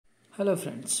Hello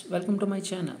friends, welcome to my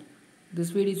channel.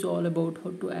 This video is all about how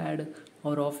to add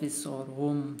our office or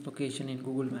home location in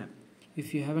Google Map.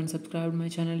 If you haven't subscribed my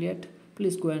channel yet,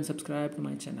 please go and subscribe to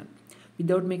my channel.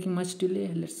 Without making much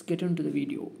delay, let's get into the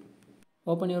video.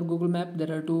 Open your Google Map.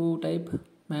 There are two type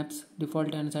maps,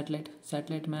 default and satellite.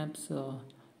 Satellite maps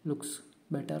looks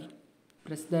better.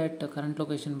 Press that current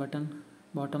location button,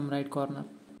 bottom right corner,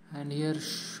 and here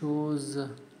shows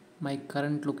my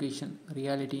current location,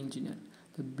 Reality Engineer.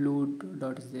 The blue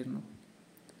dot is there now,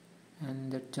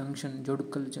 and that junction,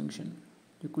 Jodukal junction,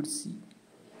 you could see.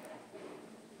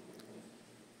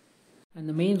 And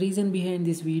the main reason behind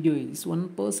this video is one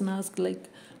person asked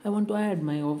I want to add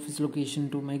my office location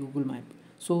to my Google Map.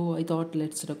 So I thought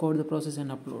let's record the process and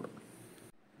upload.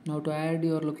 Now to add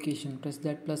your location, press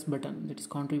that plus button, that is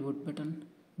contribute button.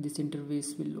 This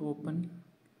interface will open.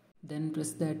 Then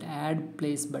press that add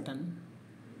place button,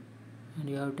 and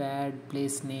you have to add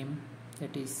place name.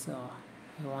 That is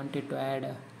I wanted to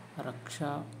add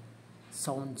Raksha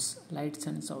sounds, lights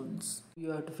and sounds. You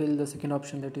have to fill the second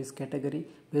option, that is category,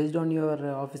 based on your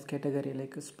office category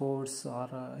like sports or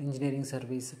engineering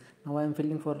service. Now I am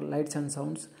filling for lights and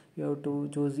sounds. You have to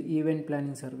choose event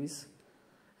planning service,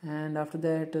 and after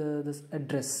that this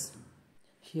address.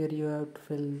 Here you have to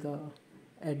fill the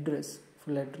address,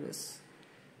 full address.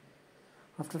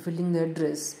 After filling the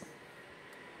address,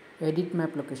 edit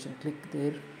map location, click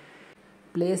there.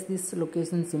 Place this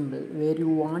location symbol where you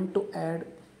want to add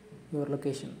your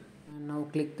location, and now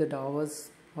click the hours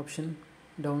option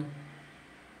down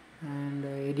and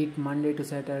edit Monday to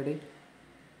Saturday.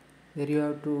 There you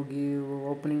have to give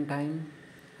opening time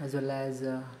as well as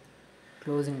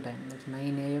closing time, that's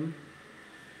 9 a.m.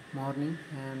 morning,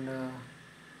 and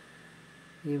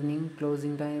evening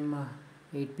closing time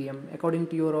 8 p.m. according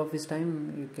to your office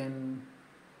time. You can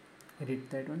edit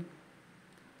that one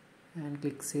and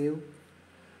click save.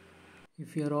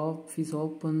 If your office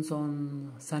opens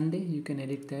on Sunday, you can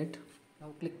edit that. Now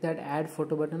click that add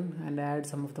photo button and add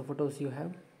some of the photos you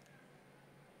have,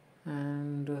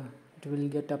 and it will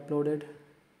get uploaded.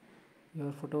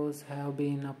 Your photos have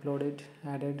been uploaded,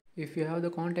 added. If you have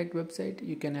the contact website,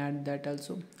 you can add that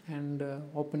also, and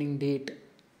opening date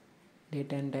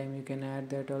and time, you can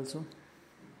add that also.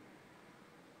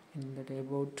 In that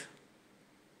about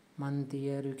month,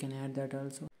 year, you can add that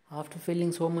also. After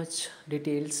filling so much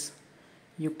details,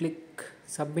 you click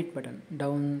submit button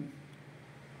down.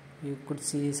 You could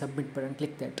see submit button,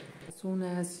 click that. As soon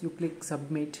as you click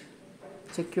submit,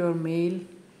 check your mail.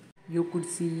 You could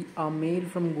see a mail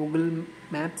from Google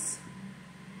Maps.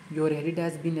 Your edit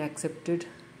has been accepted.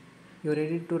 Your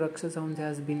edit to Raksha sounds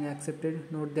has been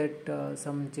accepted. Note that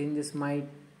some changes might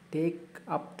take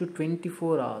up to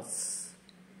 24 hours.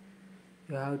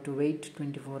 You have to wait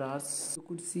 24 hours. You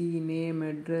could see name,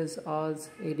 address, as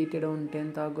edited on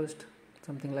 10th August.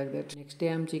 Something like that. Next day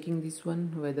I'm checking this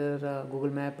one, whether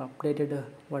Google Map updated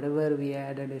whatever we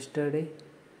added yesterday.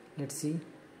 Let's see.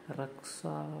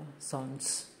 Raksha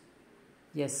sounds.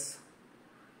 Yes,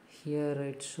 here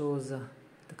it shows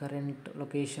the current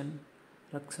location,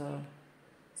 Raksha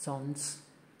sounds.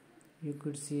 You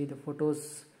could see the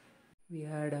photos we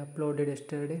had uploaded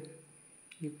yesterday.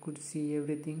 You could see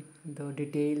everything, the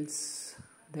details,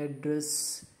 the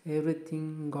address,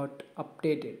 everything got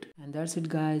updated. And that's it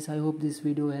guys. I hope this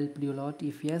video helped you a lot.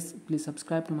 If yes, please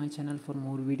subscribe to my channel for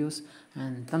more videos,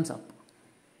 and thumbs up.